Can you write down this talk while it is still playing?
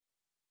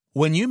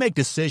When you make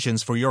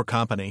decisions for your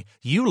company,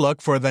 you look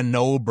for the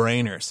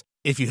no-brainers.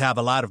 If you have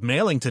a lot of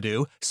mailing to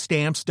do,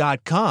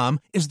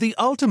 Stamps.com is the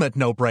ultimate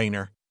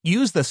no-brainer.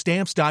 Use the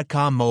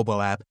Stamps.com mobile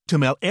app to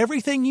mail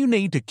everything you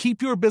need to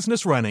keep your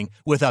business running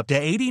with up to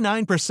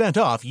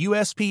 89% off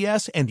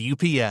USPS and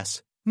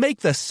UPS. Make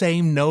the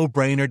same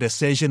no-brainer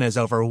decision as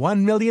over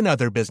 1 million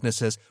other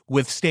businesses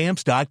with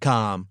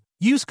Stamps.com.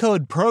 Use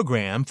code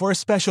PROGRAM for a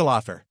special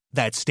offer.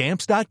 That's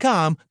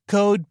Stamps.com,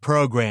 code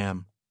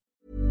PROGRAM.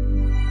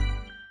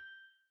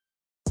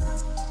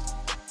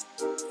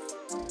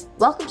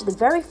 Welcome to the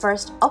very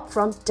first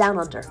Upfront Down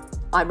Under.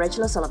 I'm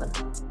Rachel O'Sullivan.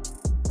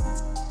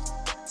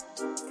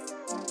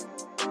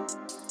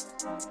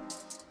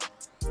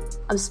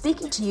 I'm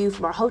speaking to you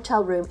from our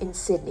hotel room in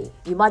Sydney.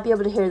 You might be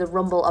able to hear the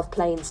rumble of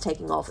planes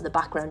taking off in the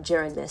background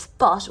during this,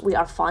 but we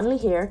are finally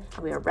here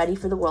and we are ready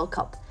for the World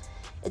Cup.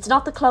 It's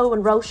not the Chloe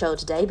and Ro show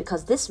today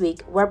because this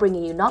week we're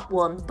bringing you not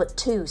one but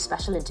two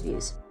special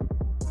interviews.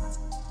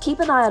 Keep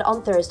an eye out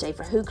on Thursday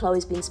for who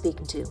Chloe's been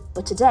speaking to,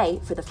 but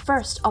today, for the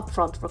first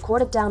Upfront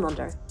recorded Down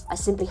Under, I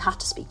simply had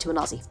to speak to an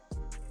Aussie.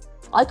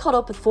 I caught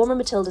up with former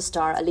Matildas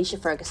star Alicia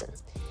Ferguson.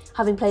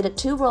 Having played at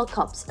 2 World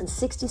Cups and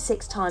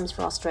 66 times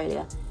for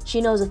Australia,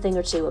 she knows a thing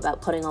or two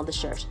about putting on the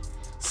shirt.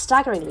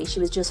 Staggeringly, she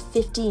was just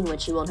 15 when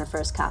she won her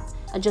first cap,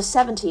 and just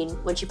 17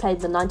 when she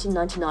played the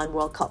 1999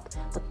 World Cup,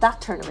 but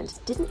that tournament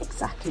didn't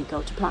exactly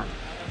go to plan.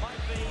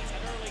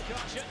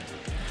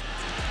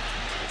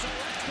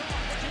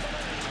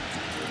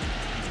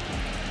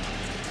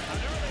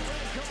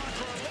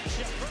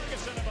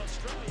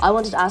 I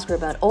wanted to ask her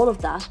about all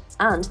of that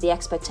and the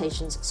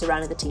expectations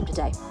surrounding the team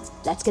today.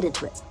 Let's get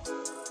into it.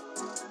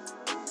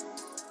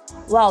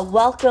 Well,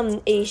 welcome,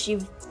 Ish.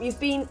 You've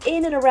been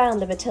in and around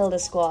the Matilda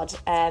squad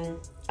as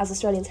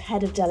Australia's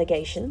head of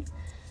delegation.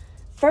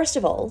 First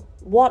of all,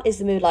 what is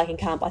the mood like in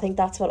camp? I think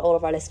that's what all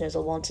of our listeners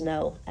will want to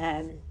know,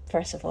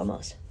 first and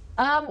foremost.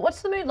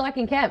 What's the mood like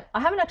in camp? I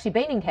haven't actually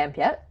been in camp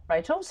yet,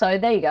 Rachel, so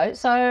there you go.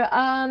 So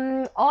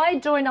I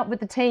joined up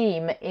with the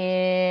team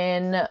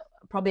in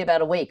probably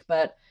about a week,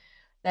 but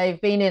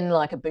they've been in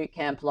like a boot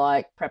camp,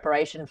 like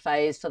preparation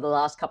phase for the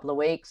last couple of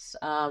weeks.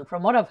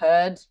 From what I've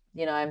heard,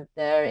 you know,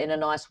 they're in a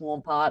nice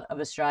warm part of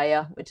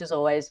Australia, which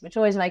always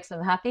makes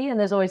them happy, and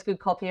there's always good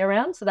coffee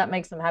around, so that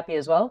makes them happy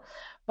as well.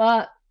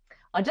 But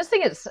I just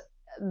think it's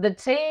the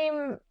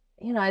team,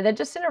 you know, they're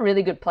just in a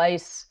really good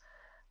place.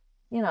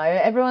 You know,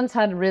 everyone's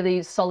had a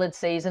really solid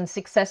season,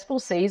 successful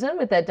season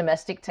with their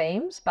domestic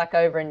teams back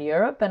over in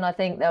Europe, and I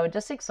think they were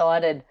just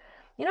excited.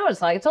 You know what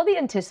it's like? It's all the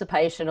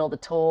anticipation, all the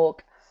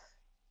talk,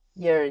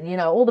 you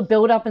know, all the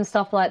build up and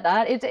stuff like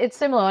that. It's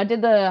similar. I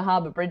did the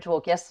Harbour Bridge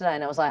walk yesterday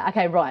and I was like,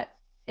 okay, right,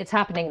 it's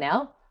happening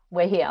now.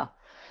 We're here.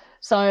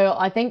 So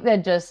I think they're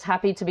just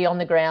happy to be on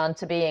the ground,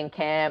 to be in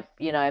camp,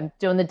 you know,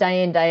 doing the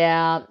day in, day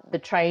out, the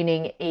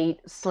training, eat,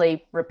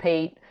 sleep,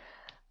 repeat.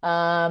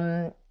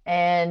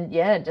 And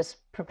yeah, just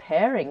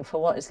preparing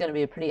for what is going to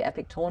be a pretty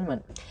epic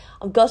tournament.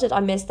 I'm gutted I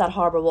missed that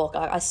harbour walk.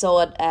 I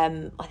saw it,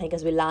 I think,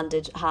 as we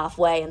landed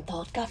halfway and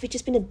thought, God, if we'd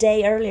just been a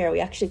day earlier, we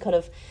actually could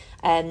have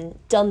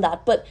done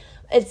that. But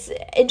it's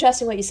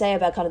interesting what you say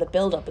about kind of the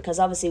build-up, because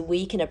obviously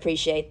we can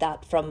appreciate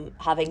that from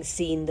having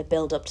seen the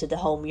build-up to the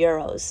home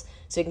Euros.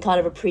 So we can kind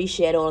of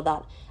appreciate all of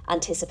that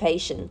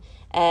anticipation.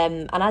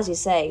 And as you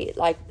say,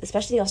 like,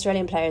 especially the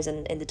Australian players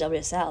in the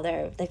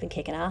WSL, they've been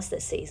kicking ass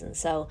this season.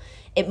 So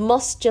it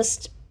must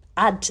just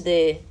add to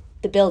the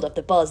build-up,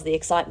 the buzz, the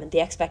excitement,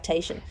 the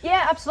expectation.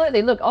 Yeah,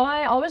 absolutely. Look,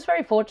 I was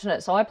very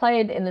fortunate. So I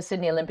played in the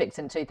Sydney Olympics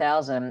in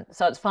 2000.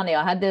 So it's funny,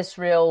 I had this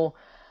real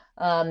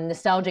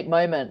nostalgic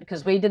moment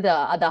because we did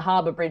the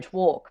Harbour Bridge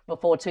walk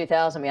before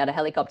 2000. We had a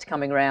helicopter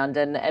coming around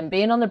and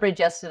being on the bridge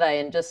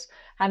yesterday and just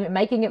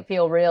making it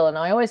feel real. And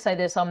I always say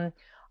this, I'm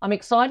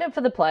excited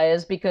for the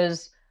players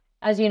because,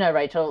 as you know,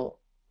 Rachel,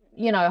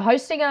 you know,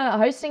 hosting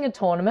a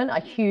tournament, a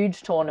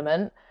huge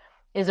tournament,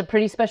 is a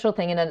pretty special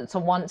thing, and it's a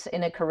once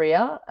in a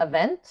career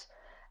event.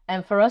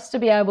 And for us to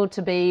be able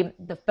to be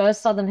the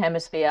first Southern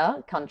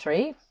Hemisphere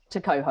country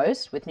to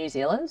co-host with New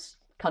Zealand's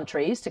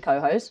countries to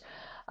co-host,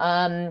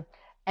 and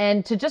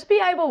to just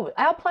be able,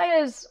 our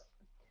players,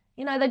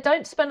 you know, they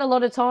don't spend a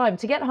lot of time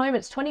to get home.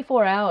 It's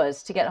 24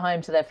 hours to get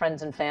home to their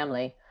friends and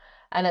family.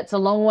 And it's a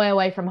long way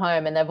away from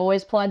home. And they've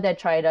always plied their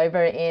trade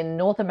over in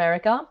North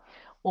America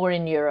or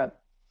in Europe.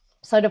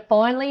 So to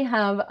finally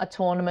have a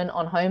tournament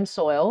on home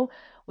soil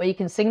where you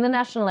can sing the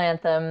national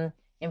anthem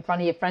in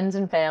front of your friends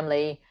and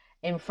family,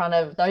 in front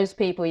of those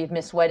people you've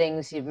missed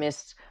weddings, you've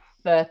missed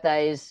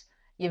birthdays,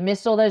 you've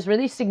missed all those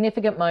really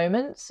significant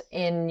moments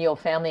in your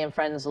family and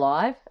friends'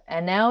 life.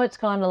 And now it's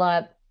kind of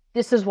like,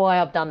 this is why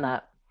I've done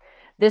that.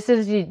 This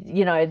is,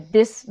 you know,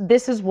 this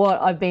is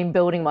what I've been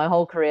building my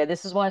whole career.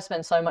 This is why I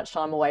spend so much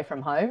time away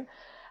from home.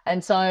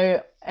 And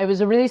so it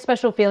was a really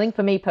special feeling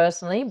for me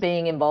personally,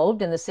 being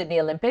involved in the Sydney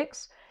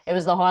Olympics. It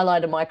was the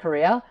highlight of my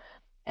career.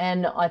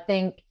 And I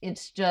think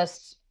it's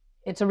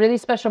a really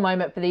special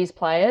moment for these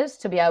players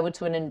to be able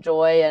to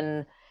enjoy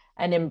and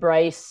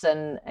embrace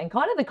and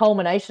kind of the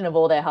culmination of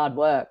all their hard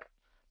work.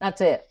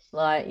 That's it.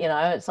 Like, you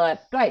know, it's like,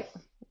 great.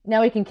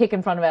 Now we can kick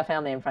in front of our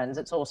family and friends.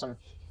 It's awesome.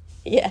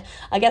 Yeah,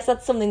 I guess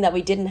that's something that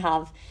we didn't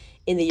have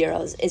in the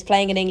Euros, is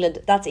playing in England.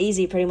 That's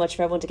easy pretty much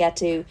for everyone to get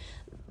to.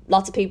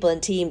 Lots of people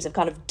and teams have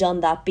kind of done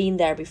that, been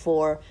there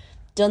before,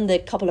 done the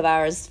couple of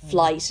hours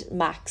flight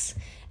max.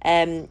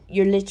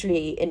 You're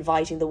literally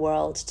inviting the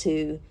world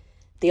to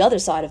the other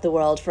side of the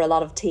world for a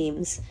lot of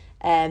teams.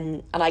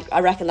 And I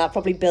reckon that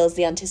probably builds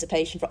the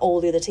anticipation for all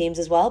the other teams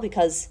as well,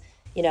 because,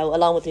 you know,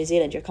 along with New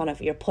Zealand,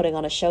 you're putting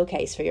on a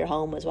showcase for your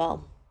home as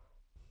well.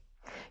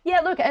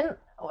 Yeah, look, and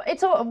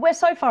we're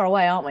so far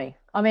away, aren't we?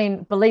 I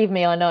mean, believe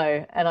me, I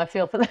know, and I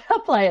feel for the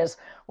players.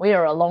 We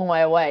are a long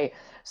way away.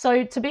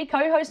 So to be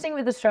co-hosting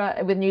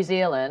with New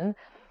Zealand,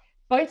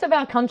 both of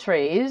our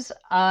countries,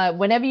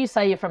 whenever you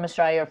say you're from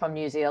Australia or from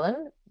New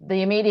Zealand,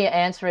 the immediate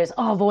answer is,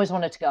 oh, I've always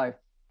wanted to go.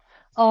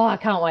 Oh, I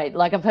can't wait.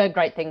 Like, I've heard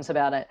great things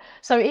about it.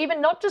 So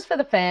even not just for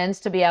the fans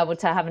to be able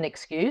to have an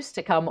excuse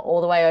to come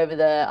all the way over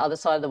the other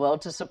side of the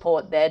world to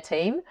support their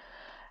team,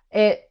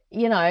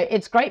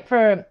 it's great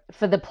for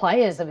the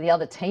players of the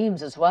other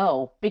teams as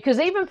well.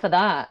 Because even for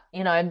that,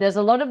 there's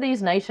a lot of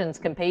these nations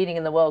competing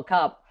in the World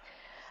Cup.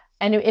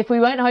 And if we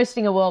weren't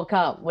hosting a World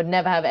Cup, we'd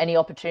never have any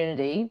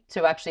opportunity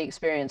to actually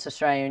experience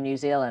Australia and New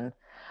Zealand.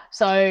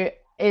 So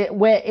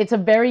it's a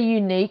very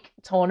unique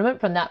tournament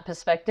from that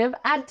perspective.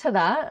 Add to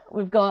that,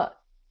 we've got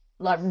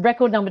like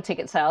record number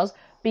ticket sales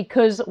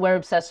because we're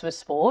obsessed with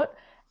sport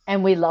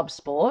and we love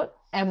sport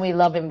and we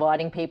love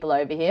inviting people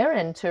over here,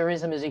 and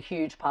tourism is a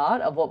huge part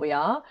of what we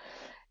are.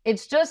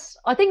 It's just,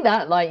 I think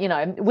that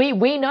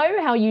we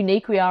know how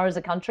unique we are as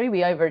a country. We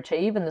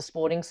overachieve in the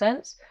sporting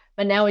sense,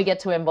 but now we get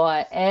to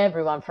invite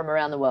everyone from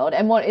around the world.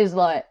 And what is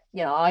I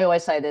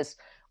always say this,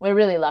 we're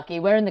really lucky.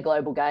 We're in the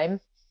global game.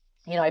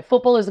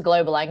 Football is a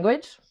global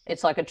language.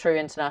 It's like a true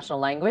international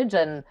language.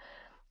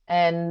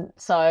 And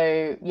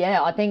so,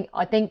 yeah, I think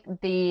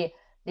the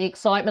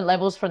excitement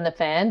levels from the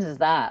fans is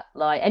that,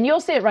 and you'll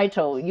see it,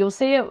 Rachel. You'll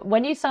see it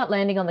when you start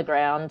landing on the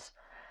ground.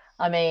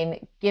 I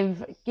mean,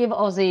 give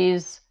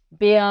Aussies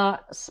beer,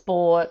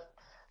 sport,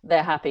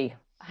 they're happy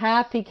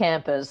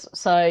campers.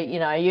 So, you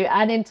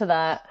add into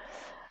that,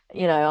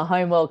 a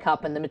home World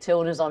Cup and the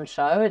Matildas on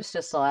show. It's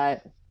just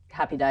like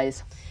happy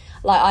days.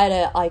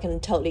 I can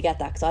totally get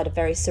that, because I had a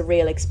very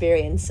surreal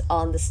experience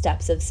on the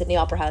steps of Sydney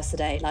Opera House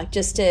today. Like,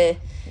 just to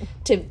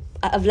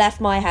I've left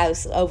my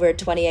house over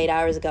 28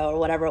 hours ago or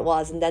whatever it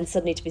was, and then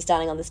suddenly to be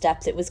standing on the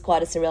steps, it was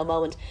quite a surreal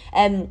moment.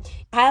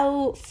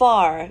 How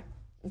far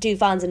do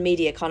fans and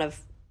media kind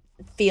of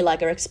feel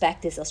like or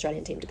expect this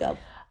Australian team to go?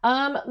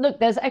 Look,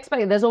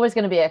 there's always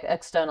going to be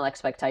external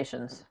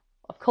expectations.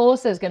 Of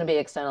course, there's going to be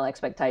external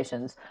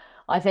expectations.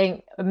 I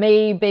think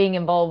me being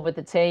involved with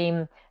the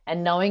team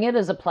and knowing it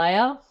as a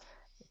player,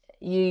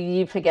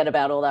 you forget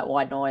about all that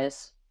white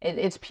noise.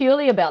 It's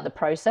purely about the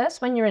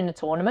process when you're in a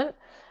tournament,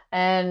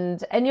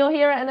 and you'll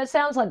hear it, and it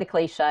sounds like the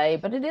cliche,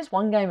 but it is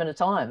one game at a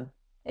time.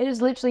 It is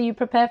literally, you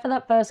prepare for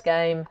that first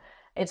game.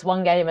 It's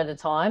one game at a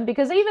time,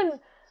 because even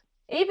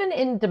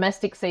in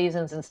domestic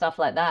seasons and stuff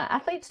like that,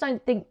 athletes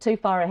don't think too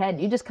far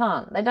ahead. You just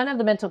can't. They don't have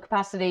the mental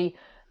capacity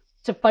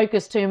to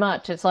focus too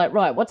much. It's like,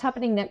 right, what's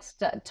happening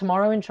next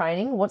tomorrow in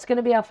training? What's going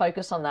to be our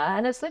focus on that?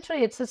 And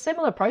it's a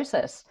similar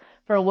process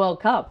for a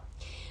World Cup.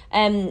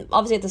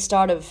 Obviously at the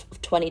start of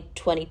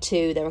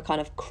 2022, there were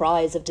kind of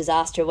cries of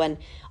disaster when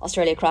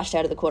Australia crashed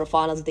out of the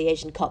quarterfinals of the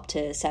Asian Cup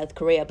to South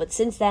Korea. But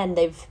since then,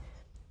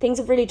 things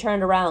have really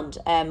turned around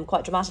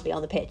quite dramatically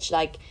on the pitch,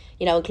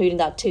 including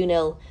that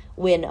 2-0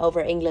 win over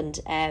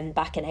England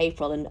back in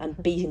April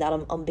and beating that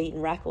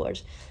unbeaten record.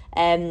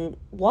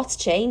 What's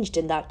changed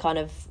in that kind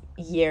of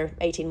year,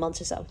 18 months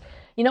or so?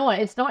 You know what?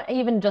 It's not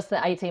even just the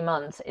 18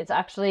 months.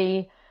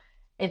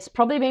 It's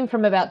probably been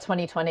from about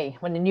 2020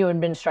 when the new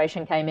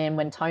administration came in,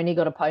 when Tony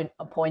got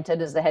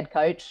appointed as the head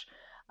coach.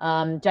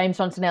 James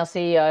Johnson, our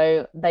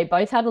CEO, they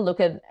both had a look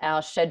at our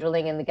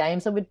scheduling and the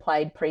games that we'd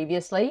played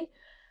previously.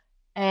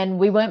 And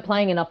we weren't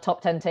playing enough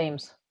top 10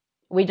 teams.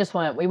 We just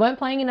weren't. We weren't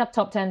playing enough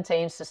top 10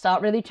 teams to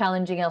start really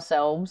challenging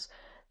ourselves.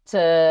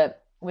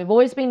 We've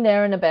always been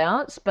there and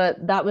abouts,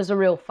 but that was a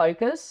real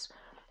focus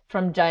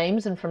from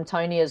James and from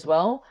Tony as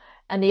well.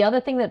 And the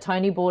other thing that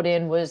Tony brought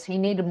in was he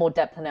needed more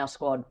depth in our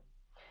squad.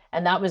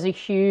 And that was there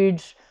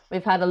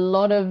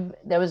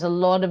was a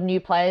lot of new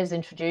players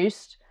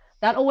introduced.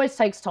 That always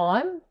takes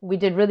time. We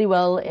did really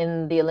well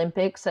in the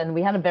Olympics, and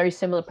we had a very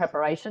similar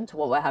preparation to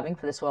what we're having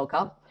for this World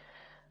Cup.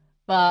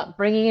 But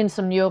bringing in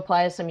some newer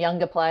players, some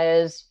younger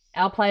players,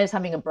 our players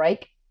having a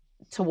break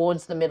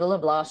towards the middle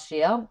of last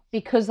year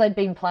because they'd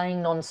been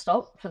playing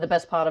non-stop for the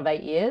best part of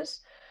 8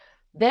 years.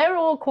 They're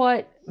all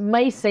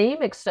may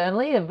seem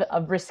externally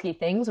of risky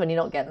things when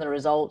you're not getting the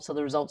results, or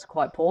the results are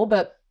quite poor,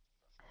 but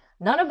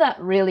none of that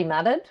really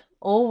mattered.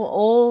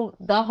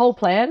 The whole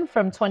plan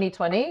from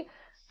 2020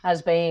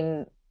 has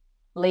been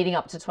leading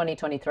up to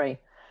 2023.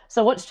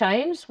 So what's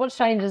changed? What's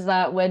changed is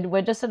that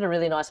we're just at a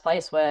really nice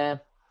place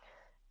where,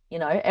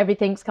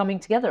 everything's coming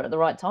together at the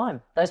right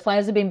time. Those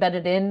players have been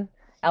bedded in.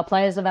 Our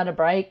players have had a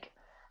break,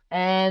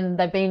 and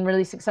they've been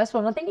really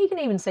successful. And I think you can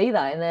even see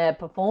that in their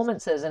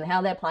performances and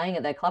how they're playing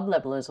at their club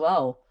level as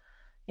well.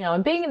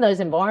 And being in those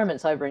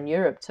environments over in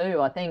Europe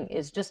too, I think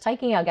is just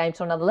taking our game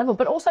to another level,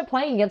 but also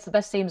playing against the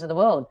best teams in the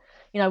world.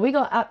 We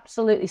got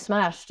absolutely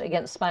smashed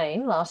against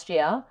Spain last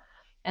year,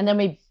 and then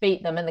we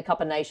beat them in the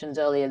Cup of Nations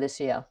earlier this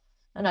year.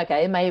 And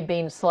okay, it may have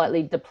been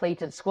slightly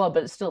depleted squad,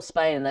 but it's still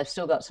Spain, and they've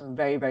still got some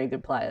very, very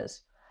good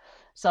players.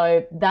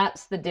 So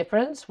that's the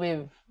difference.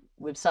 We've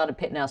started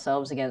pitting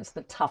ourselves against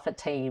the tougher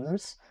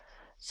teams,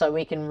 so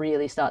we can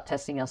really start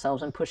testing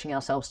ourselves and pushing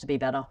ourselves to be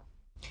better.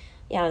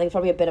 Yeah, I think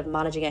probably a bit of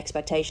managing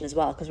expectation as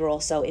well, because we're all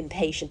so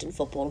impatient in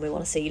football and we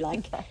want to see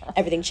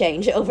everything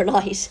change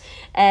overnight.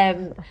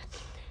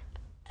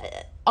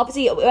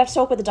 Obviously, we have to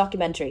talk about the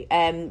documentary.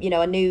 A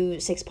new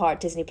 6-part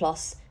Disney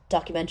Plus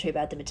documentary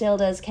about the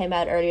Matildas came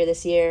out earlier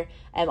this year.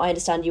 I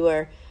understand you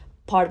were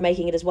part of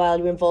making it as well.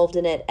 You were involved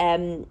in it.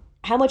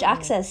 How much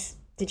access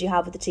did you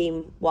have with the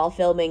team while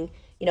filming?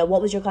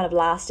 What was your kind of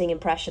lasting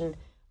impression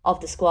of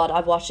the squad?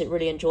 I've watched it,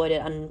 really enjoyed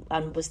it,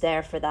 and was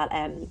there for that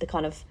the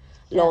kind of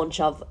launch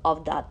of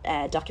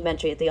that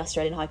documentary at the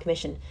Australian High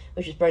Commission,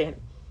 which was brilliant.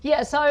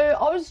 Yeah, so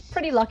I was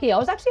pretty lucky. I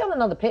was actually on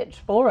another pitch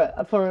for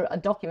a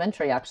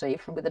documentary, actually,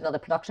 with another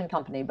production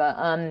company. But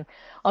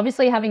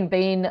obviously, having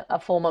been a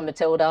former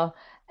Matilda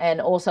and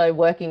also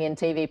working in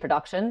TV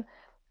production,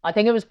 I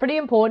think it was pretty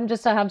important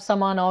just to have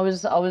someone. I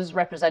was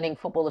representing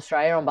Football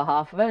Australia on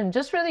behalf of it, and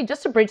just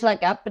to bridge that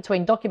gap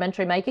between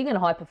documentary making and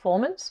high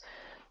performance.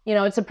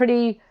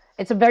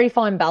 It's a very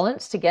fine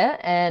balance to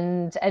get,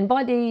 and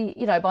by the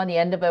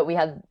end of it, we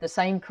had the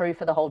same crew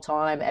for the whole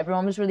time.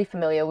 Everyone was really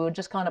familiar. We were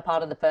just kind of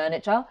part of the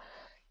furniture,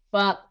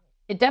 but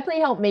it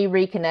definitely helped me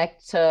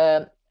reconnect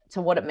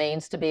to what it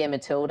means to be a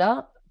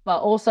Matilda. But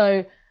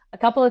also a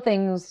couple of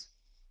things.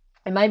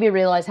 It made me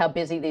realise how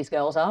busy these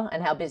girls are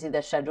and how busy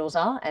their schedules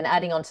are, and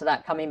adding on to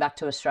that, coming back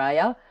to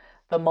Australia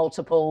for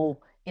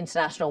multiple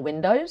international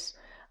windows.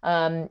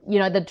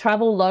 The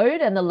travel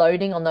load and the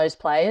loading on those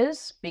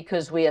players,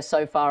 because we are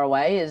so far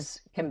away,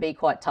 can be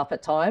quite tough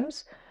at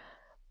times.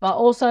 But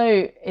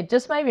also, it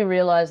just made me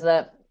realise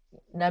that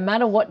no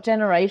matter what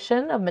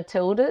generation of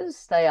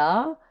Matildas they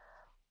are,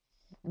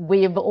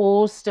 we've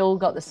all still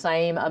got the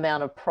same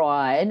amount of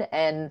pride.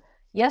 And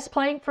yes,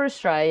 playing for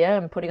Australia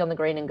and putting on the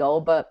green and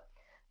gold, but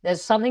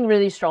there's something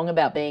really strong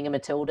about being a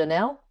Matilda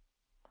now.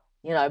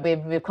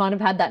 We've kind of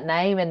had that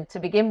name, and to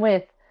begin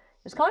with,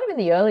 it was kind of in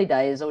the early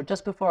days, or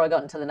just before I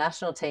got into the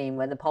national team,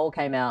 when the poll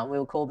came out and we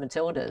were called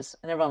Matildas,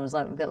 and everyone was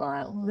a bit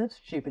like, "Oh, that's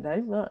a stupid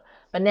name."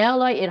 But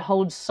now, it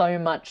holds so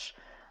much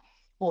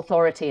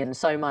authority and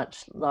so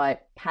much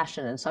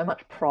passion and so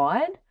much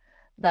pride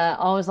that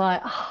I was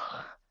like,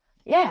 oh,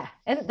 yeah,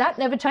 and that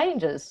never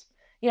changes.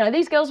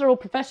 These girls are all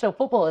professional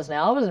footballers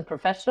now. I wasn't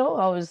professional;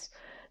 I was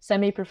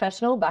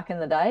semi-professional back in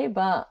the day,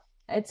 but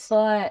it's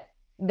like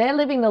they're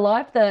living the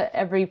life that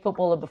every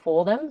footballer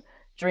before them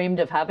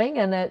dreamed of having,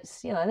 and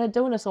it's they're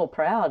doing us all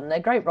proud, and they're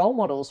great role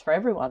models for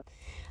everyone.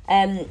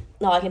 No,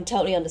 I can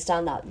totally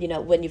understand that.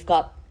 When you've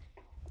got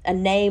a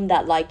name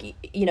that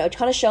it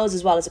kind of shows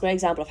as well. It's a great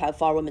example of how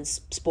far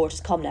women's sport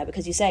has come now,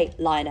 because you say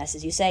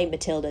Lionesses, you say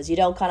Matildas, you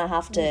don't kind of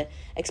have to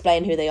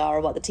explain who they are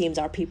or what the teams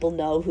are. People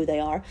know who they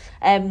are.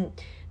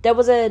 There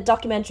was a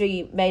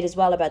documentary made as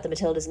well about the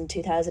Matildas in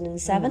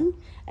 2007.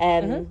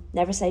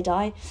 Never Say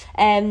Die.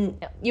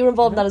 You were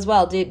involved in that as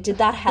well. Did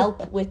that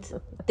help with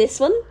this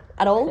one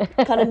at all?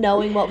 Kind of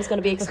knowing what was going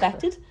to be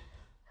expected?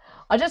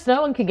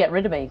 No one can get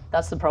rid of me.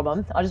 That's the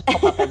problem. I just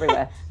pop up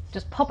everywhere.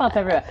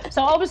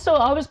 So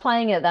I was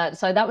playing at that.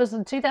 So that was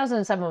in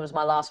 2007 was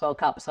my last World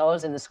Cup. So I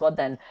was in the squad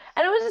then,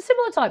 and it was a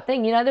similar type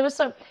thing. It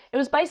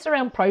was based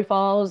around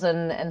profiles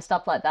and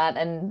stuff like that.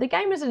 And the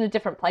game was in a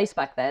different place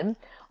back then.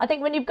 I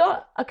think when you've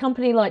got a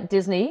company like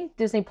Disney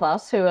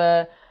Plus, who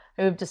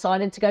have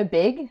decided to go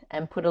big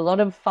and put a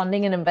lot of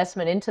funding and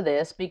investment into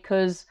this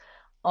because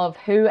of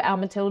who our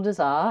Matildas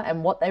are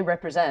and what they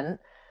represent,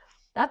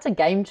 that's a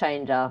game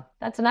changer.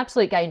 That's an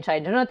absolute game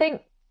changer. And I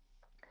think,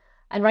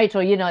 and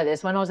Rachel,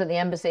 this, when I was at the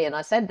embassy and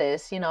I said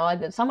this,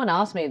 someone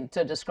asked me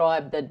to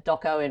describe the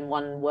doco in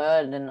one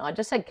word, and I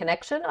just said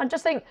connection. I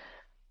just think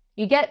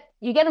you get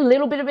a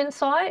little bit of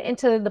insight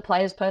into the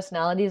players'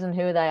 personalities and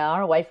who they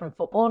are away from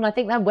football. And I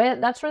think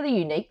that's really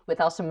unique with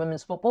us in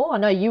women's football. I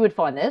know you would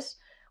find this.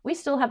 We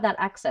still have that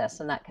access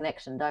and that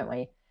connection, don't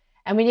we?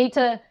 And we need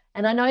to,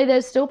 and I know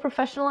there's still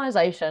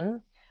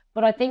professionalization,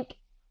 but I think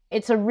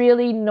it's a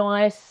really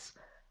nice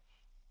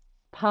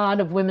part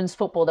of women's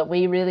football that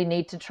we really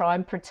need to try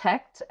and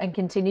protect and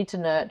continue to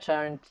nurture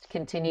and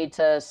continue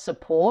to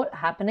support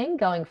happening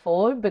going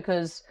forward,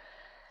 because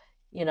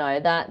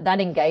that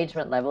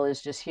engagement level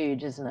is just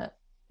huge, isn't it?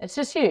 It's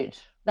just huge.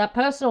 That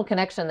personal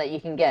connection that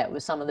you can get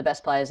with some of the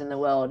best players in the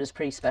world is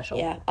pretty special.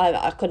 Yeah,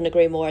 I couldn't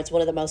agree more. It's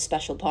one of the most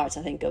special parts,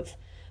 I think, of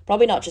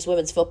probably not just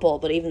women's football,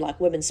 but even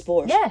women's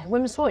sport. Yeah,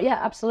 women's sport. Yeah,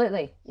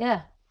 absolutely.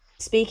 Yeah.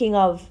 Speaking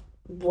of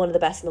one of the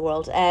best in the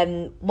world,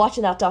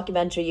 watching that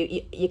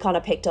documentary, you kind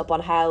of picked up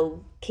on how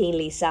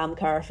keenly Sam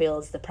Kerr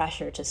feels the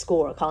pressure to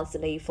score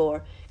constantly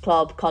for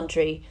club,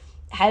 country.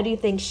 How do you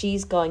think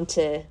she's going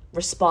to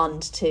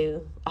respond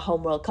to a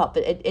home World Cup?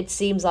 It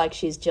seems like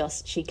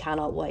she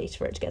cannot wait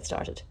for it to get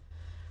started.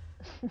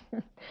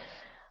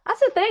 That's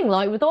the thing,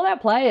 like with all our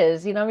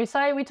players,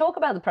 we talk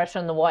about the pressure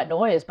and the white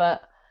noise,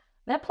 but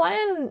they're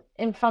playing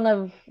in front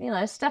of,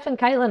 Steph and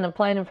Caitlin are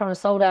playing in front of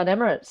sold out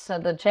Emirates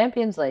at the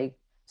Champions League.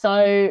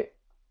 So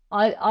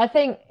I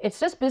think it's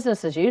just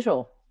business as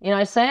usual.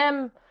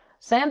 Sam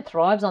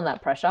thrives on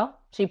that pressure.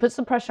 She puts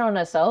the pressure on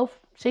herself.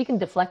 She can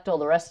deflect all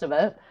the rest of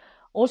it.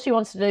 All she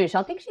wants to do,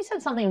 I think she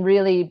said something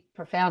really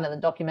profound in the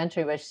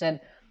documentary where she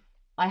said,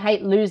 I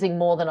hate losing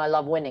more than I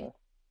love winning.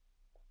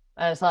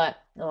 And it's like,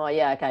 oh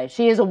yeah, okay.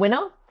 She is a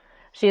winner.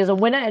 She is a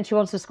winner and she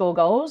wants to score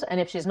goals.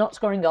 And if she's not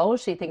scoring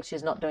goals, she thinks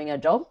she's not doing her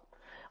job,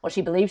 or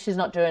she believes she's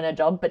not doing her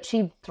job, but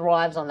she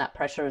thrives on that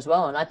pressure as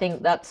well. And I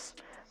think that's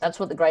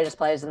what the greatest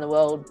players in the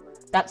world,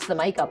 that's the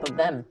makeup of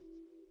them.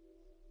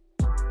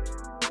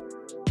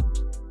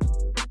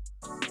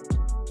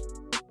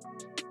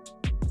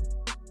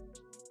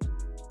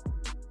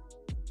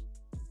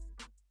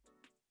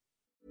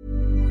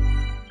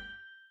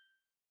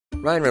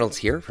 Ryan Reynolds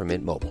here from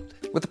Mint Mobile.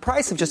 With the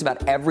price of just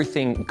about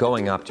everything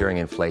going up during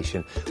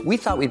inflation, we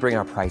thought we'd bring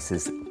our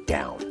prices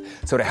down.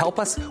 So to help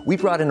us, we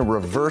brought in a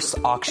reverse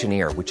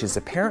auctioneer, which is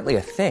apparently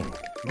a thing.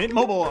 Mint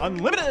Mobile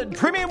Unlimited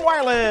Premium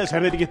Wireless.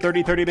 How to get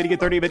 30, 30, bit to get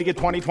 30, bit to get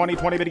 20, 20,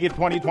 20, bit to get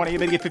 20, 20,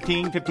 bit to get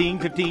 15, 15,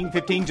 15,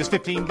 15, just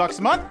 $15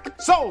 a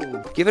month?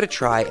 Sold! Give it a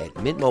try at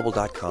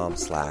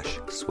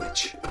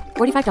mintmobile.com/switch.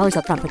 $45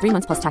 up front for 3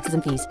 months plus taxes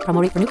and fees.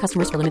 Promo rate for new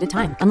customers for limited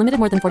time. Unlimited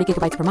more than 40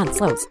 gigabytes per month.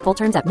 Slows full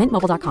terms at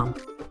mintmobile.com.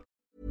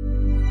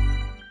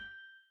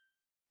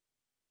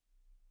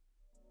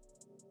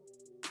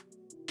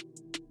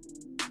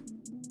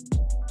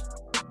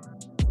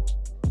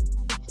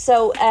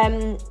 So,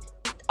 I'm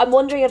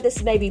wondering if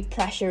this may be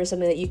pressure or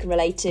something that you can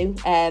relate to.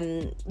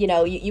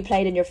 You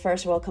played in your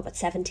first World Cup at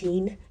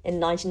 17 in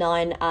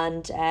 99,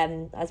 and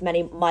as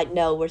many might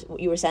know,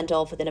 you were sent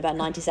off within about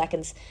 90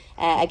 seconds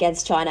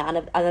against China,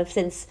 and I've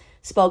since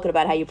spoken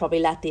about how you probably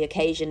let the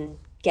occasion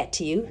get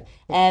to you.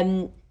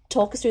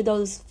 Talk us through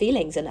those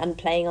feelings and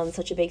playing on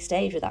such a big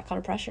stage with that kind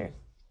of pressure.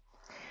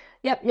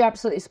 Yep, you're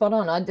absolutely spot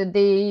on. I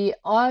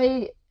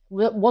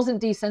wasn't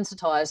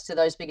desensitized to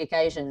those big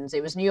occasions.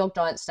 It was New York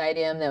Giants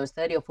Stadium. There was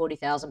 30 or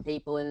 40,000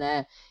 people in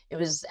there. It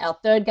was our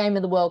third game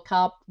of the World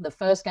Cup. The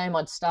first game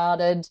I'd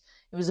started.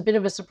 It was a bit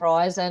of a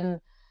surprise,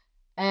 and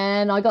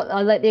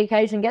I let the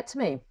occasion get to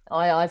me.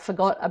 I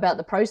forgot about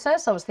the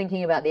process. I was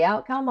thinking about the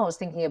outcome. I was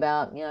thinking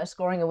about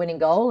scoring a winning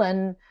goal,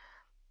 and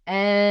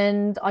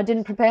I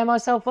didn't prepare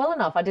myself well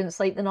enough. I didn't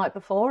sleep the night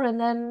before, and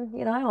then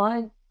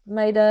I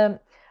made a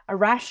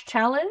rash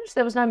challenge.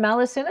 There was no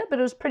malice in it, but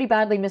it was pretty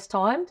badly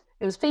mistimed.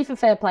 It was FIFA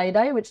Fair Play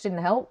Day, which didn't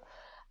help,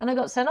 and I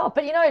got sent off.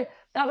 But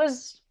that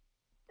was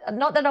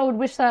not that I would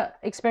wish that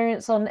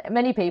experience on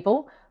many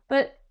people,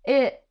 but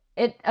it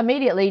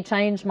immediately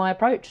changed my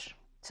approach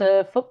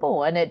to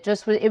football, and it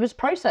was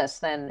process.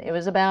 Then it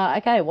was about,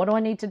 okay, what do I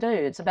need to do?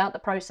 It's about the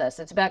process.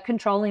 It's about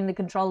controlling the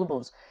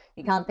controllables.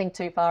 You can't think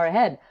too far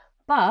ahead.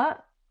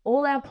 But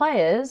all our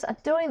players are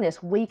doing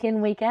this week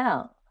in, week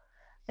out.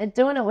 They're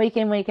doing it week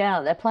in, week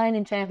out. They're playing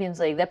in Champions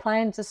League. They're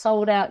playing to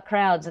sold-out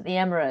crowds at the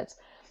Emirates,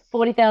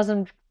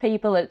 40,000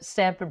 people at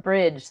Stamford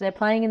Bridge. They're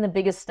playing in the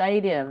biggest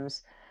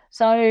stadiums.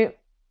 So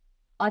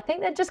I think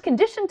they're just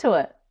conditioned to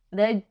it.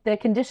 They're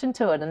conditioned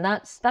to it, and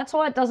that's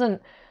why it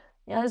doesn't.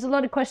 There's a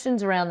lot of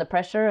questions around the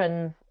pressure,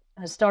 and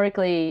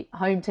historically,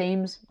 home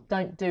teams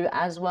don't do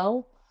as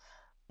well.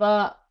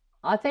 But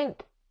I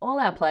think all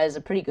our players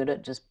are pretty good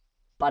at just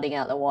butting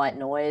out the white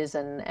noise,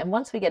 and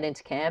once we get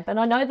into camp, and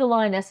I know the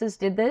Lionesses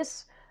did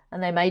this,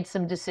 and they made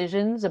some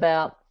decisions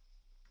about,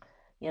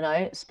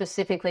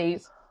 specifically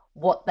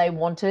what they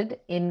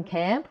wanted in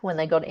camp when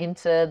they got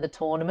into the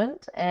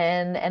tournament,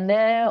 and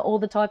they're all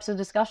the types of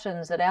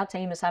discussions that our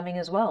team is having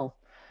as well.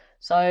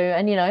 So,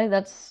 and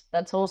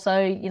that's also,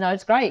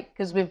 it's great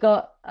because we've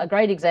got a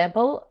great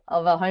example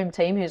of a home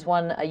team who's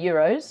won a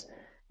Euros,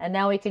 and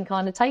now we can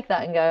kind of take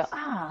that and go,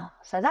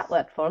 so that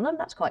worked for them.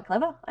 That's quite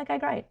clever. Okay,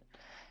 great.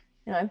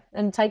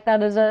 And take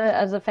that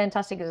as a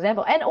fantastic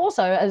example, and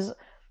also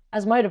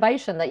as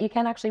motivation that you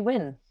can actually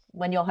win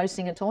when you're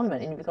hosting a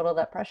tournament and you've got all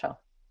that pressure.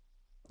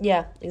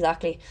 Yeah,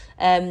 exactly.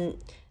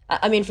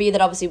 I mean, for you,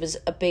 that obviously was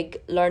a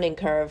big learning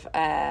curve,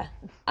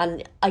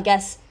 and I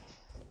guess,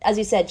 as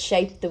you said,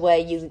 shaped the way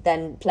you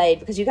then played,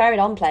 because you carried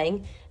on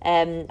playing,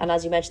 and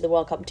as you mentioned, the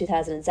World Cup in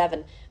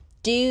 2007.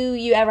 Do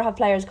you ever have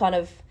players kind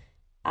of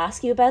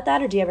ask you about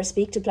that, or do you ever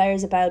speak to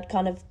players about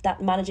kind of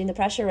that, managing the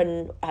pressure,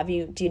 and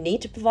do you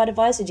need to provide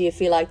advice, or do you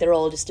feel like they're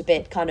all just a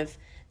bit kind of,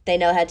 they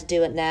know how to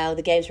do it now,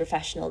 the game's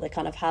professional, they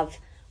kind of have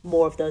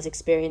more of those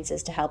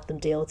experiences to help them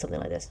deal with something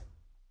like this?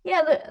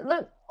 Yeah,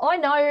 look, I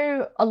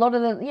know a lot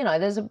of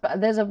the,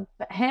 there's a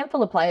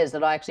handful of players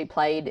that I actually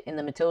played in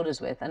the Matildas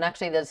with, and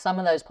actually there's some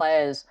of those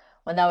players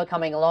when they were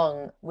coming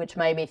along which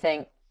made me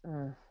think,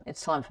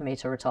 it's time for me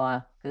to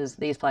retire, because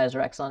these players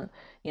are excellent.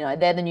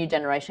 They're the new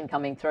generation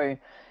coming through.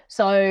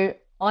 So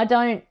I've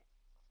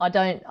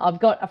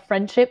got a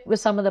friendship with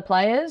some of the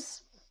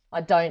players.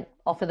 I don't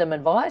offer them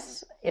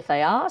advice. If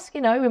they ask,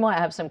 we might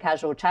have some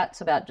casual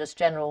chats about just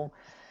general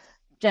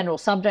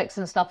subjects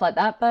and stuff like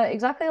that. But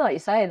exactly like you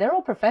say, they're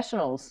all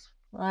professionals.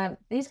 Like,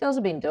 these girls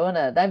have been doing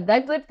it.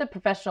 They've lived the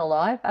professional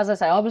life. As I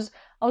say, I was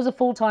a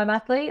full-time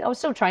athlete. I was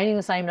still training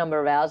the same number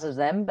of hours as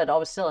them, but I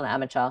was still an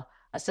amateur.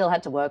 I still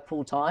had to work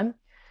full-time.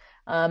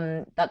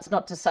 That's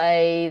not to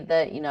say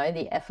that,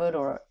 the effort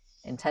or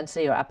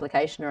intensity or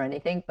application or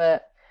anything,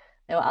 but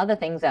there were other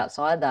things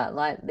outside that.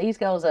 Like, these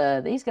girls are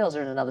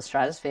in another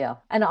stratosphere,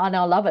 and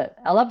I love it.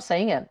 I love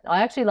seeing it.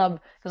 I actually love,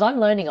 because I'm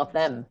learning off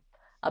them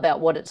about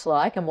what it's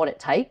like and what it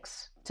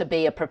takes to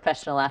be a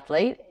professional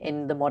athlete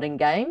in the modern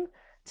game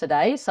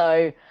today.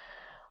 So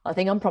I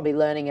think I'm probably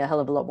learning a hell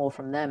of a lot more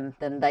from them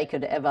than they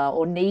could ever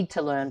or need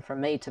to learn from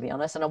me, to be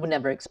honest. And I would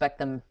never expect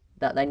them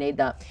that they need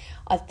that.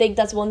 I think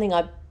that's one thing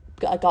I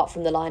got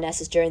from the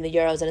Lionesses during the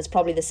Euros, and it's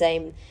probably the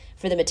same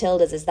for the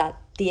Matildas, is that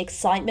the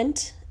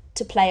excitement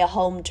to play a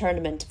home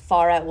tournament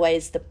far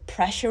outweighs the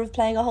pressure of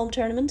playing a home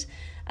tournament.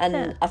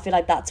 And I feel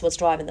like that's what's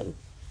driving them.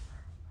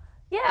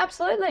 Yeah,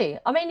 absolutely.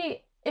 I mean,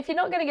 if you're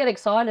not going to get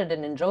excited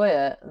and enjoy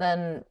it,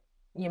 then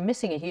you're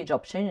missing a huge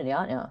opportunity,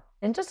 aren't you?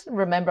 And just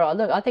remember,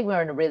 look, I think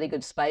we're in a really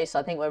good space.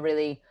 I think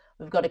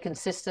we've got a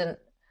consistent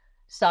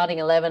starting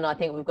 11. I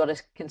think we've got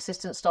a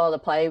consistent style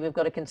of play. We've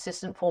got a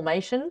consistent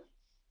formation.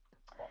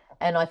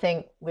 And I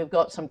think we've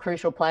got some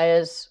crucial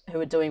players who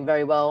are doing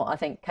very well. I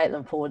think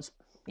Caitlin Ford's,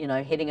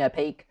 hitting her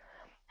peak.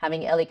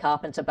 Having Ellie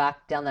Carpenter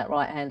back down that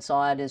right-hand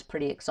side is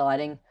pretty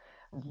exciting.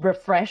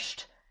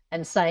 Refreshed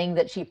and saying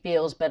that she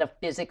feels better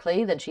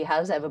physically than she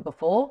has ever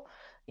before.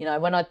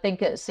 When I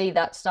see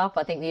that stuff,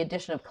 I think the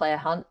addition of Claire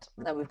Hunt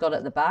that we've got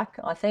at the back,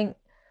 I think,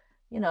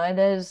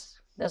 there's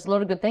a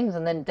lot of good things.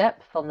 And then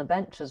depth on the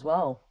bench as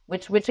well,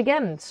 which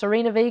again,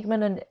 Serena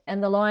Wiegman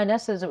and the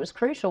Lionesses, it was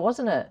crucial,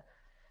 wasn't it?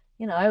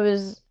 It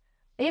was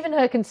even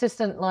her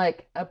consistent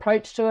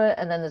approach to it,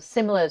 and then the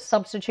similar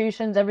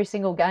substitutions every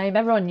single game.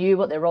 Everyone knew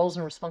what their roles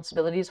and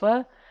responsibilities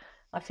were.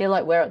 I feel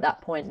like we're at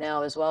that point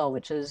now as well,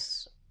 which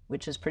is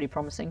pretty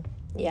promising.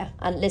 Yeah,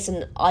 and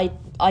listen, I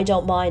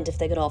don't mind if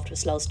they get off to a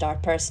slow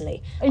start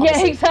personally.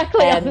 Obviously. Yeah,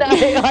 exactly. I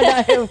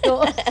know, of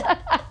course.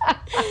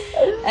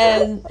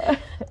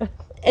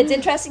 It's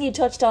interesting you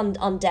touched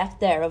on depth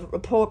there. A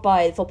report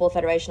by the Football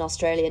Federation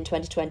Australia in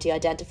 2020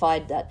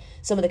 identified that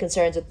some of the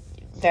concerns with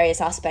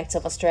various aspects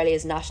of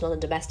Australia's national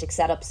and domestic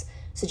setups,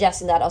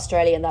 suggesting that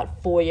Australia in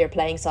that 4-year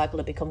playing cycle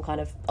had become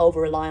kind of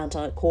over-reliant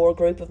on a core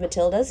group of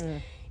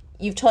Matildas.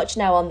 You've touched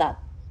now on that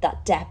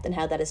depth and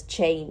how that has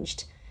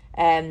changed.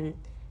 Do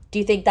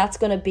you think that's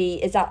going to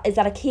be, is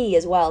that a key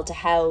as well to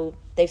how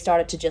they've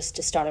started to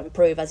start to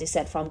improve, as you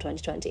said, from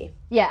 2020?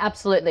 Yeah,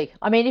 absolutely.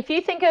 I mean, if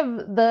you think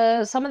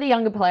of some of the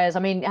younger players, I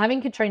mean, having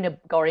Katrina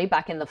Gorry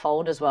back in the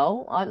fold as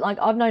well.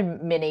 I've known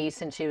Minnie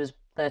since she was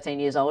 13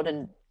 years old,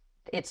 and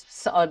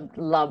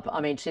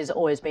she's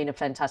always been a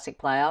fantastic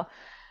player.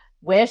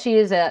 Where she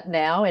is at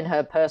now in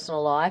her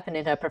personal life and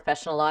in her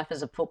professional life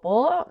as a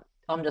footballer,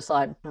 I'm just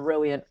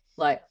brilliant.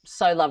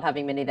 So love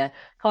having Minnie there.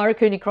 Kyra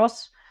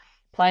Cooney-Cross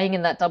playing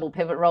in that double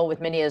pivot role with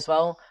Minnie as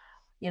well.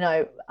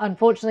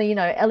 Unfortunately,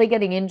 Ellie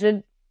getting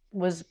injured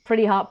was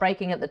pretty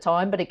heartbreaking at the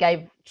time, but it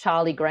gave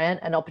Charlie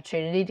Grant an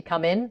opportunity to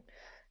come in.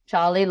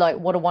 Charlie,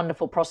 what a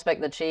wonderful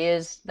prospect that she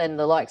is. Then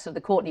the likes of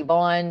the Courtney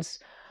Vines.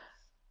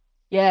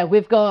 Yeah,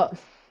 we've got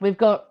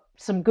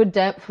some good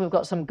depth, we've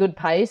got some good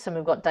pace, and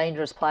we've got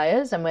dangerous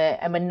players, and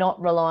we're not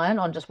reliant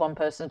on just one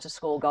person to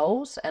score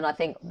goals. And I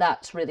think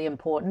that's really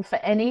important for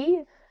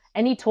any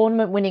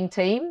tournament winning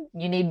team.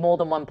 You need more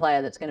than one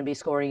player that's going to be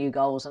scoring you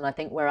goals, and I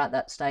think we're at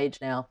that stage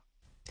now.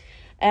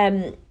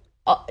 When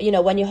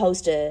you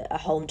host a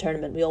home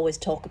tournament, we always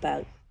talk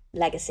about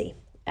legacy.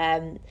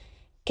 Can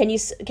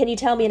you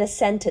tell me in a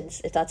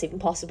sentence, if that's even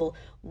possible,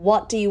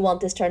 what do you want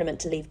this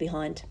tournament to leave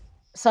behind?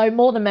 So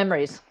more than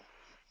memories,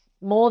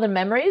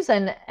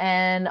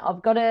 and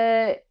I've got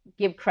to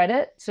give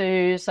credit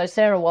to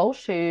Sarah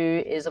Walsh,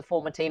 who is a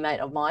former teammate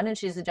of mine, and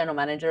she's the general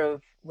manager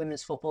of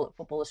women's football at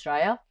Football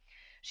Australia.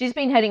 She's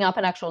been heading up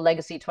an actual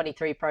Legacy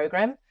 23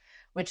 program,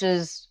 which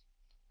is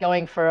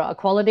going for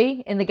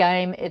equality in the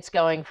game. It's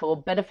going for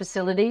better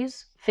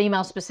facilities,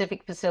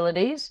 female-specific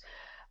facilities,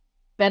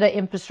 better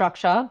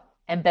infrastructure,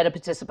 and better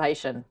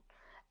participation.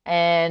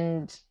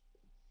 And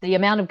the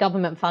amount of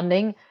government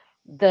funding,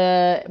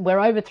 we're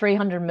over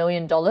 $300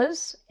 million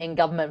in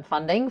government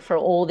funding for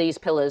all these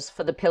pillars,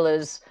 for the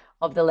pillars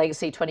of the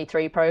Legacy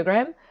 23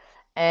 program.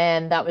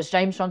 And that was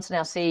James Johnson,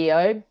 our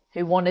CEO,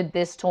 who wanted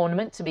this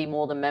tournament to be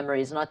more than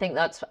memories. And I think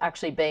that's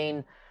actually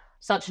been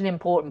such an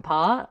important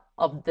part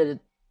of the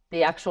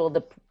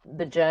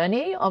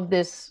journey of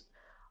this,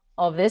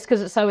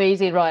 because it's so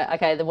easy, right?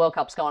 Okay, the World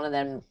Cup's gone, and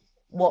then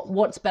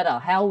what's better?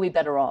 How are we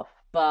better off?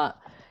 But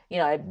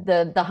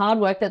the hard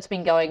work that's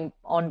been going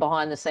on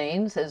behind the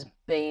scenes has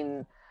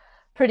been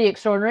pretty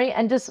extraordinary,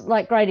 and just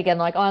great again.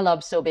 I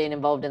love still being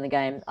involved in the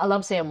game. I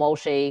love seeing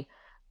Walshy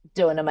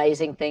doing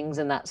amazing things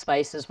in that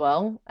space as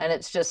well, and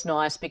it's just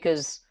nice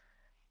because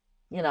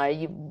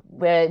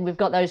we've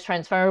got those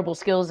transferable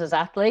skills as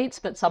athletes,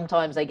 but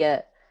sometimes they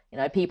get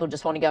people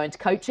just want to go into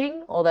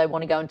coaching or they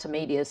want to go into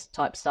media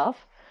type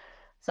stuff.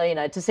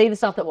 So, to see the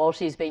stuff that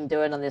Walshy's been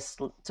doing on this,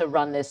 to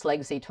run this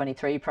Legacy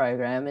 23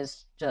 program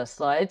is just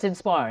like, it's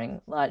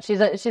inspiring. Like, she's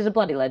a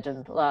bloody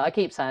legend. Like, I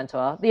keep saying to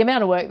her, the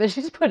amount of work that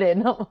she's put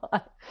in,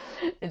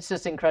 it's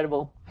just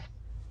incredible.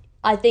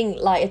 I think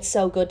like it's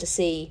so good to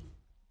see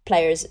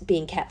players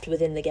being kept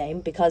within the game,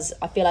 because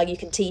I feel like you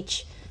can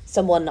teach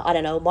someone, I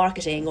don't know,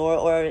 marketing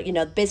or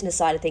the business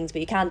side of things,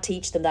 but you can't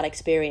teach them that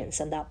experience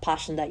and that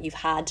passion that you've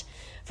had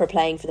for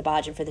playing for the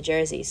badge and for the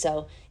jersey.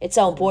 So it's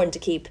so important to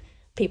keep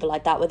people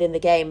like that within the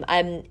game.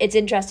 It's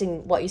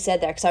interesting what you said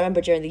there, because I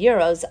remember during the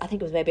Euros, I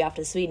think it was maybe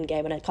after the Sweden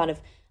game, and a kind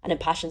of an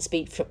impassioned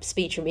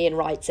speech from Ian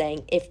Wright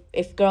saying,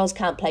 if girls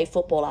can't play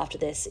football after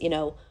this,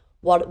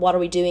 what are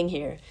we doing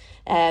here?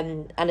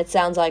 And it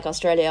sounds like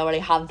Australia already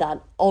have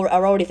that, or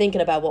are already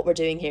thinking about what we're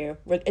doing here.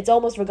 It's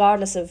almost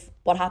regardless of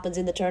what happens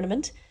in the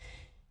tournament.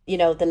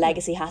 The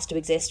legacy has to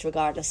exist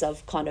regardless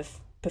of kind of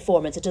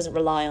performance. It doesn't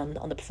rely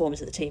on the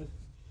performance of the team.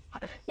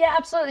 Yeah,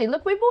 absolutely.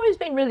 Look, we've always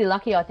been really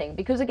lucky, I think,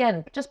 because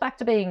again, just back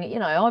to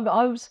being,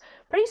 I was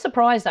pretty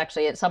surprised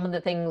actually at some of the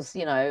things,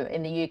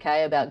 in the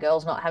UK about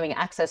girls not having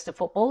access to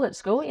football at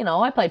school.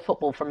 I played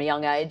football from a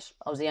young age.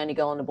 I was the only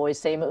girl on the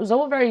boys' team. It was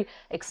all very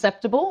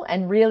acceptable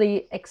and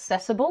really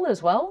accessible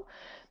as well,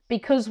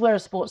 because we're a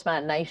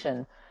sportsman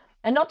nation.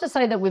 And not to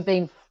say that we've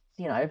been,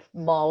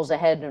 miles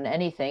ahead in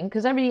anything,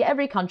 because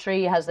every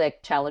country has their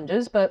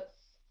challenges, but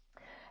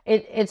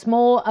it's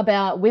more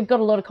about, we've got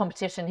a lot of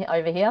competition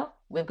over here.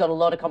 We've got a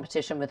lot of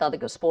competition with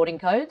other sporting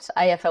codes.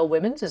 AFL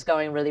Women's is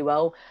going really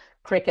well,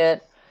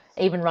 cricket,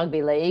 even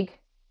rugby league.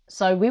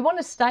 So we want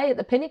to stay at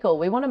the pinnacle.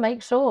 We want to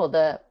make sure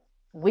that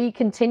we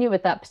continue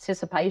with that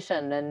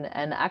participation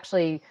and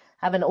actually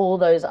having all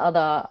those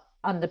other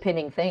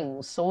underpinning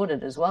things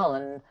sorted as well.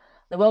 And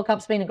the World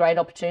Cup's been a great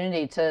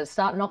opportunity to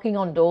start knocking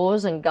on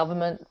doors and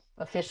government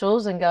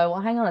officials and go,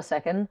 well, hang on a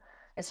second,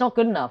 it's not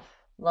good enough.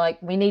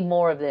 Like, we need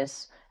more of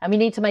this, and we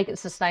need to make it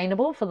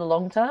sustainable for the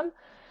long term.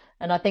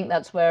 And I think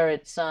that's where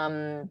it's,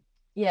 I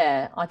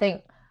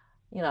think,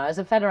 as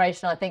a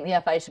federation, I think the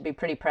FA should be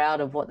pretty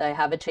proud of what they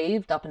have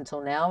achieved up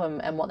until now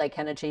and what they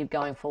can achieve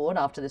going forward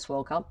after this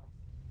World Cup.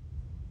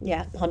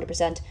 Yeah,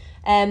 100%.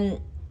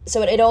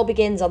 So it all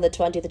begins on the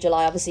 20th of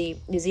July.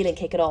 Obviously, New Zealand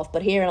kick it off,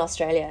 but here in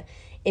Australia,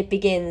 it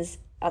begins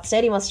at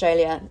Stadium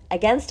Australia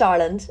against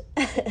Ireland.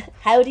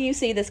 How do you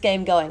see this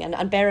game going?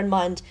 And bear in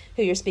mind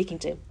who you're speaking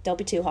to. Don't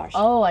be too harsh.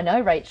 Oh, I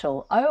know,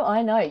 Rachel. Oh,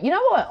 I know. You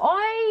know what?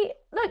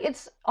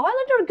 It's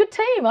Ireland are a good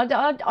team.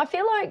 I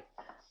feel like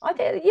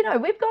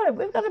we've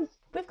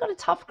got a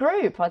tough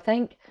group. I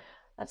think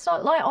that's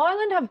not like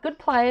Ireland have good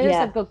players.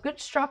 Yeah. They've got good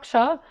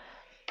structure.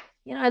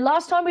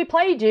 Last time we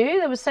played you,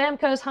 there was Sam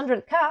Kerr's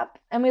 100th cap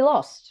and we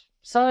lost.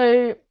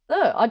 So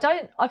look,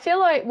 I feel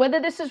like whether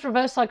this is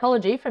reverse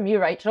psychology from you,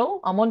 Rachel,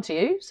 I'm on to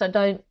you. So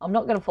I'm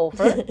not going to fall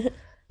for it.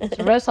 It's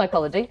reverse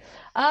psychology.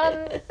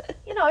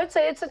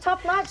 It's a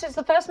tough match. It's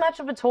the first match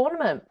of a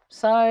tournament.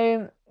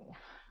 So,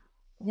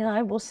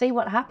 we'll see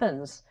what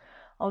happens.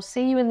 I'll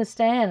see you in the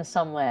stands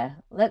somewhere.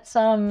 Let's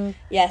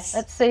yes.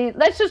 Let's see.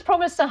 Let's just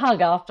promise to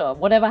hug after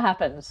whatever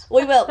happens.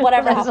 We will,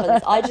 whatever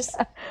happens. I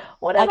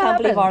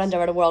can't believe Ireland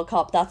are at a World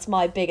Cup. That's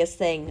my biggest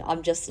thing.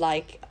 I'm just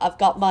like, I've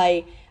got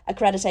my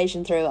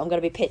accreditation through. I'm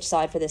going to be pitch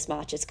side for this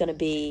match. It's going to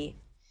be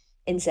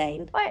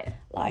insane. Right.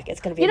 Like,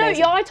 it's going to be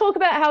amazing. I talk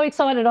about how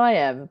excited I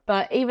am,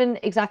 but even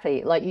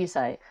exactly like you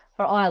say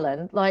for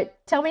Ireland, like,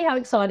 tell me how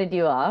excited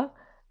you are.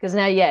 Because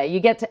now,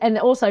 you get to, and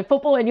also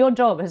football and your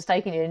job has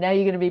taken you. Now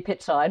you're going to be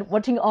pitch side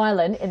watching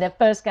Ireland in their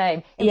first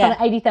game in front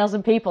of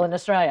 80,000 people in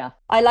Australia.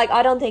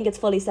 I don't think it's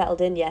fully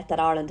settled in yet that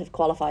Ireland have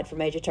qualified for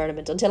major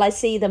tournament until I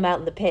see them out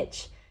on the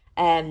pitch.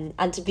 And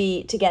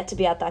to get to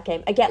be at that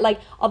game. Again, like,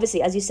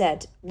 obviously, as you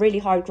said, really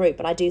hard group.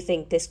 And I do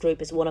think this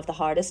group is one of the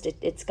hardest.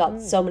 It's got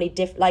so many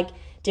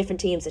different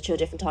teams that show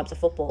different types of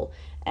football,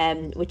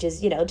 which is,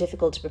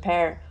 difficult to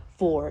prepare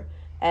for.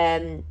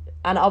 And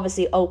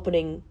obviously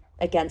opening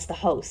against the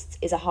hosts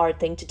is a hard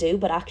thing to do,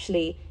 but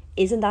actually,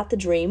 isn't that the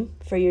dream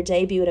for your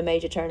debut at a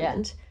major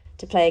tournament,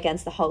 to play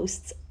against the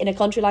hosts? In a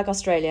country like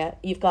Australia,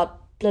 you've got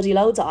bloody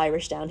loads of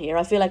Irish down here.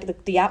 I feel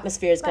like the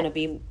atmosphere is going to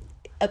be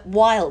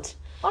wild.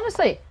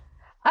 Honestly,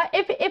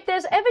 if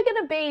there's ever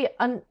going to be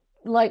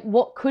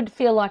what could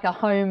feel like a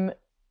home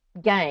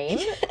game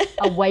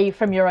away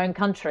from your own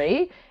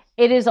country,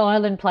 it is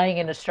Ireland playing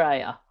in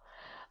Australia.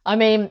 I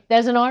mean,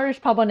 there's an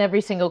Irish pub on every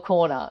single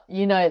corner.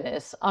 You know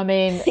this. I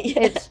mean,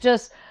 It's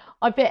just...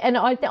 I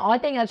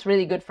think that's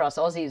really good for us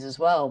Aussies as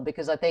well,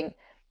 because I think,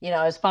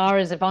 as far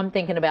as if I'm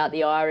thinking about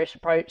the Irish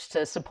approach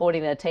to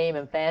supporting their team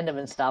and fandom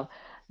and stuff,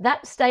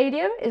 that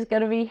stadium is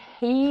going to be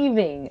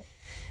heaving.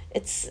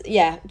 It's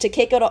to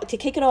kick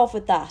it off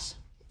with that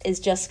is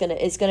going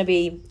to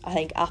be, I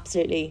think,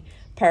 absolutely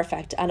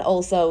perfect. And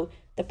also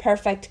the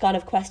perfect kind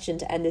of question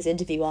to end this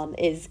interview on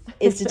is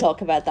to talk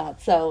about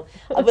that. So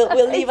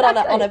we'll leave it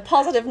on a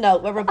positive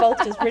note where we're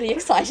both just really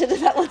excited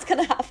about what's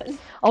going to happen.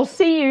 I'll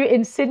see you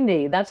in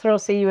Sydney. That's where I'll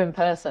see you in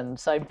person.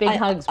 So big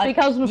hugs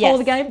before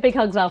the game, big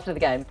hugs after the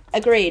game.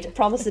 Agreed.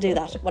 Promise to do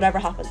that, whatever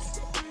happens.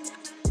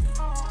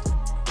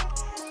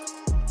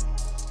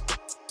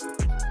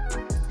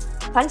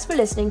 Thanks for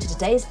listening to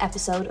today's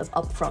episode of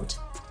Upfront.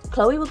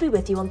 Chloe will be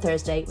with you on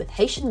Thursday with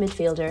Haitian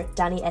midfielder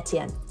Danny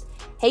Etienne.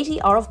 Haiti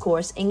are, of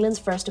course, England's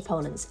first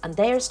opponents, and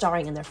they are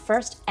starring in their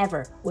first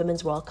ever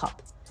Women's World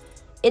Cup.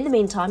 In the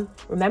meantime,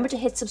 remember to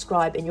hit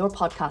subscribe in your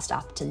podcast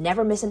app to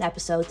never miss an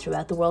episode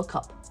throughout the World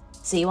Cup.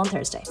 See you on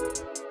Thursday.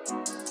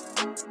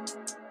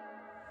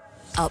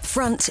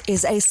 Upfront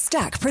is a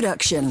Stack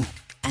production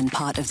and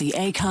part of the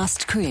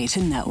Acast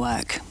Creator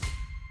Network.